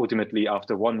ultimately,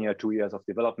 after 1 year, 2 years of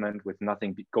development with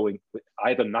nothing going, with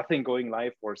either nothing going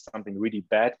live or something really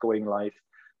bad going live,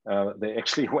 they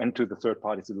actually went to the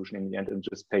third-party solution in the end and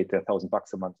just paid their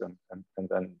 $1,000 a month, and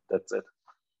then that's it.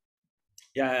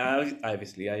 Yeah,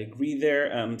 obviously, I agree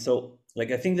there. So,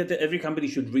 I think that every company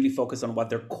should really focus on what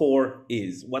their core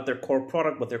is, what their core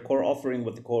product, what their core offering,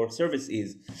 what the core service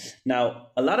is.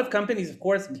 Now, a lot of companies, of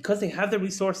course, because they have the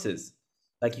resources,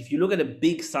 like if you look at a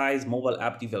big size mobile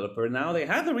app developer, now they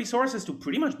have the resources to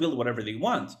pretty much build whatever they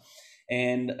want.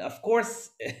 And of course,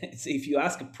 if you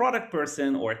ask a product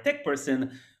person or a tech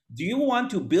person, do you want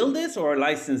to build this or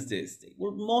license this? They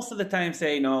will most of the time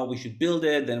say, no, we should build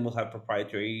it, then we'll have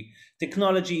proprietary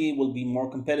technology, will be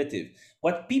more competitive.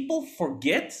 What people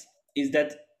forget is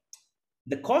that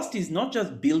the cost is not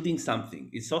just building something,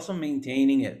 it's also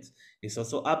maintaining it. It's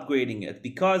also upgrading it,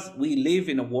 because we live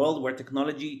in a world where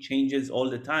technology changes all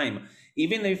the time.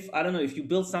 Even if, I don't know, if you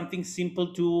build something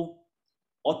simple to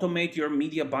automate your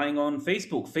media buying on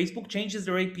Facebook. Facebook changes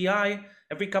their API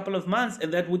every couple of months,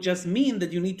 and that would just mean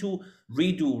that you need to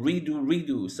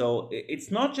redo. So it's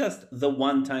not just the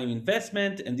one-time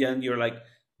investment, and then you're like,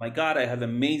 my God, I have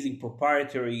amazing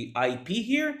proprietary IP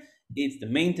here. It's the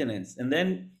maintenance. And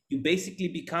then you basically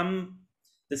become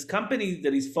this company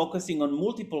that is focusing on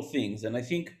multiple things. And I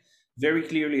think very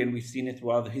clearly, and we've seen it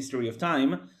throughout the history of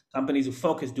time, companies who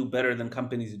focus do better than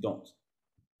companies who don't.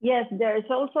 Yes, there's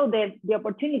also the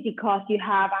opportunity cost you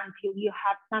have until you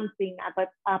have something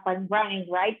up and running,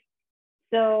 right?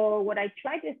 So what I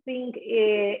try to think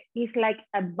is like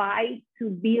a buy to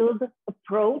build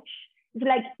approach. It's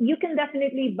like you can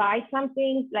definitely buy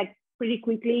something like pretty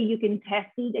quickly, you can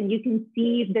test it and you can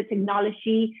see if the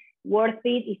technology worth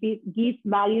it, if it gives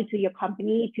value to your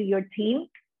company, to your team.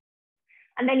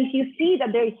 And then if you see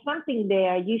that there is something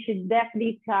there, you should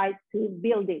definitely try to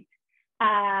build it.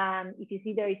 If you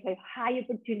see there is a high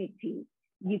opportunity,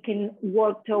 you can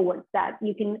work towards that.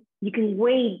 You can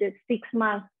wait the 6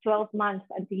 months, 12 months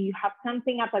until you have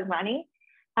something up and running.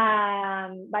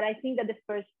 But I think that the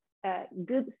first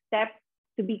good step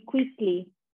to be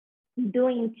quickly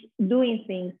doing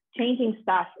things, changing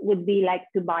stuff would be like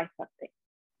to buy something.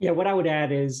 Yeah, what I would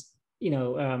add is,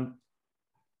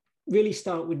 really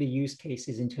start with the use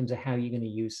cases in terms of how you're going to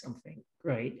use something,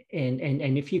 right?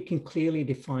 And if you can clearly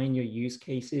define your use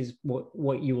cases,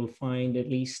 what you will find, at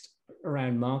least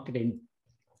around marketing,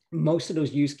 most of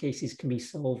those use cases can be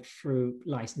solved through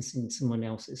licensing someone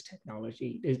else's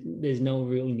technology. There's no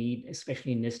real need,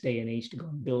 especially in this day and age, to go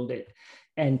and build it.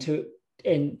 And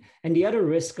the other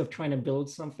risk of trying to build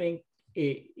something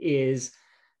is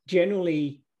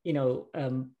generally,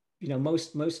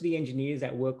 most of the engineers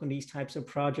that work on these types of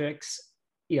projects,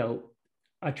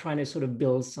 are trying to sort of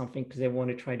build something because they want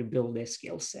to try to build their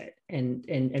skill set.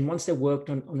 And once they've worked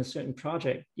on a certain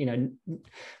project,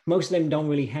 most of them don't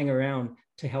really hang around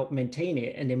to help maintain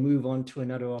it, and they move on to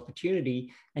another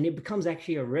opportunity. And it becomes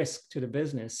actually a risk to the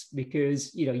business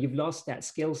because, you've lost that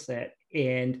skill set,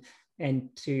 and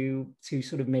to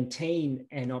sort of maintain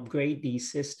and upgrade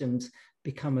these systems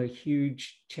become a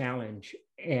huge challenge.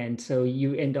 And so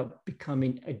you end up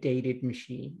becoming a dated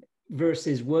machine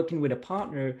versus working with a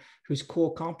partner whose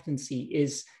core competency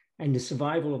is, and the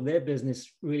survival of their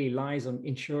business really lies on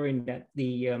ensuring that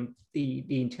the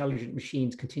intelligent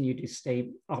machines continue to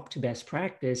stay up to best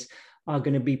practice, are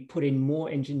going to be putting more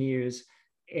engineers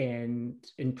and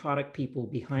product people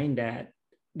behind that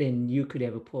than you could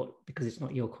ever put, because it's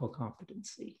not your core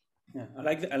competency. Yeah, I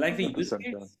like the use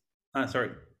case.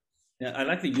 Sorry. Yeah, I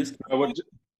like the use case.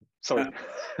 Sorry,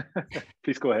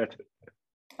 please go ahead.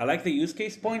 I like the use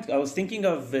case point. I was thinking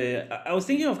of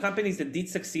companies that did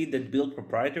succeed, that built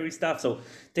proprietary stuff. So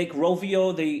take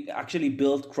Rovio, they actually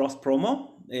built cross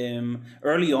promo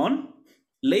early on.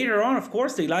 Later on, of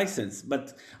course, they licensed.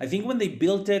 But I think when they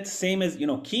built it, same as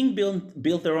King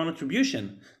built their own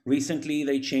attribution. Recently,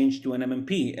 they changed to an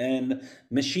MMP. And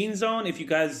Machine Zone, if you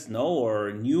guys know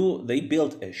or knew, they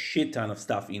built a shit ton of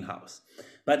stuff in-house.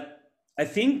 But I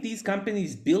think these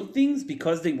companies built things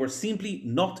because they were simply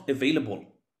not available.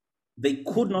 They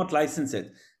could not license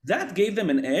it. That gave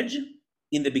them an edge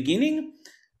in the beginning.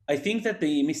 I think that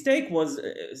the mistake was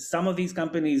some of these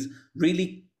companies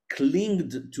really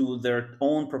clinged to their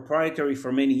own proprietary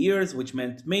for many years, which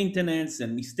meant maintenance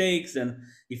and mistakes. And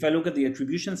if I look at the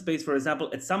attribution space, for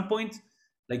example, at some point,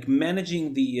 like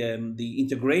managing the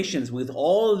integrations with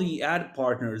all the ad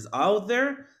partners out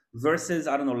there versus,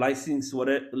 I don't know,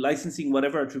 licensing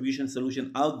whatever attribution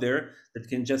solution out there that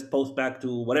can just post back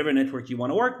to whatever network you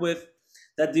want to work with,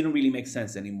 that didn't really make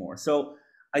sense anymore. So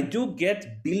I do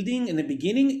get building in the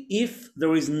beginning if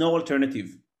there is no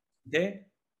alternative, okay?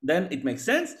 Then it makes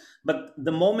sense. But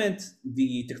the moment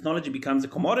the technology becomes a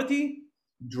commodity,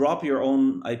 drop your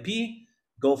own IP,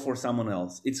 go for someone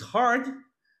else. It's hard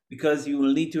because you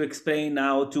will need to explain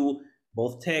now to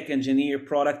both tech, engineer,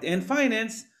 product, and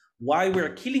finance why we're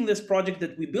killing this project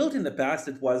that we built in the past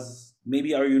that was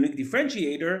maybe our unique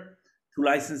differentiator, to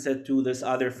license it to this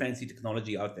other fancy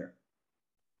technology out there.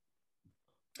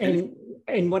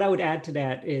 And what I would add to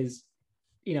that is,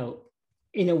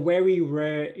 in a very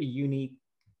rare, unique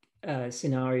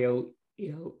scenario,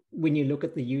 when you look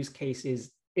at the use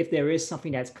cases if there is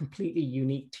something that's completely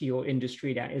unique to your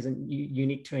industry that isn't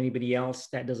unique to anybody else,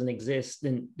 that doesn't exist,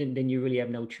 then you really have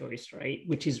no choice, right?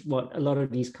 Which is what a lot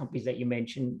of these companies that you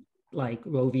mentioned, like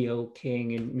Rovio,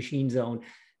 King, and Machine Zone,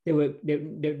 they were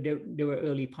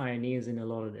early pioneers in a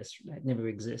lot of this that never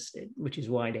existed, which is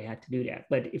why they had to do that.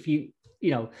 But if you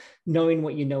knowing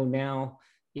what you know now,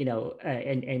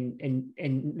 and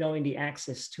knowing the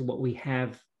access to what we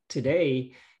have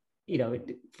today,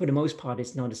 for the most part,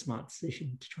 it's not a smart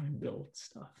decision to try and build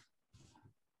stuff.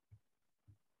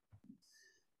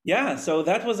 Yeah, so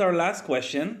that was our last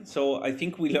question. So I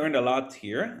think we learned a lot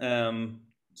here.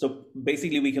 So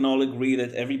basically, we can all agree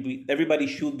that everybody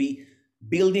should be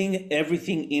building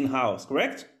everything in-house,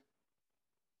 correct?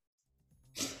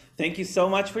 Thank you so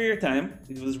much for your time.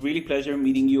 It was really a pleasure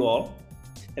meeting you all.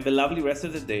 Have a lovely rest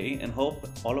of the day and hope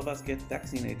all of us get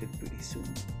vaccinated pretty soon.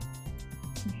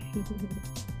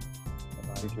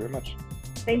 Thank you very much.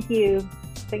 Thank you.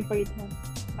 Thanks for your time.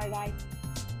 Bye, guys.